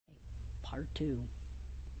part 2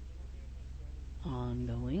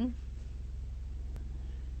 ongoing.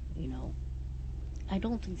 You know, I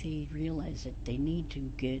don't think they realize that they need to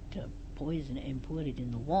get poison and put it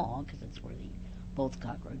in the wall, because that's where both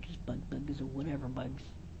cockroaches, bugs, or whatever bugs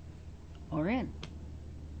are in.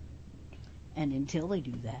 And until they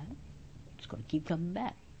do that, it's going to keep coming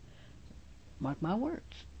back. Mark my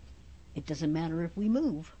words. It doesn't matter if we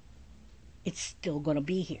move. It's still going to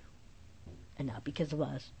be here. And not because of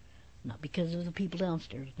us. Not because of the people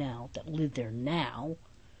downstairs now that live there now.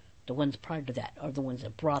 The ones prior to that are the ones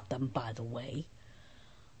that brought them, by the way.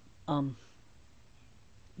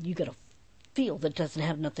 You got a field that doesn't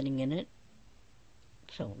have nothing in it.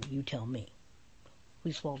 So you tell me.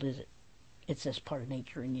 Whose fault is it? It's just part of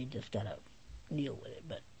nature and you just got to deal with it.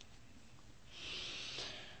 But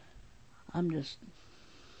I'm just,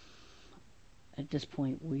 at this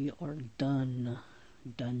point, we are done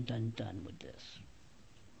with this.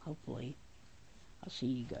 Hopefully, I'll see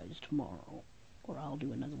you guys tomorrow, or I'll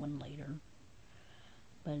do another one later.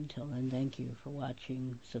 But until then, thank you for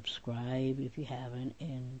watching. Subscribe if you haven't,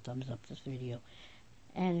 and thumbs up this video.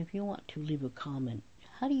 And if you want to leave a comment,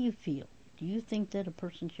 how do you feel? Do you think that a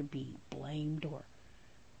person should be blamed, or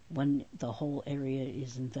when the whole area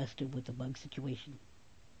is infested with the bug situation?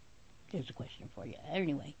 There's a question for you.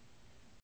 Anyway,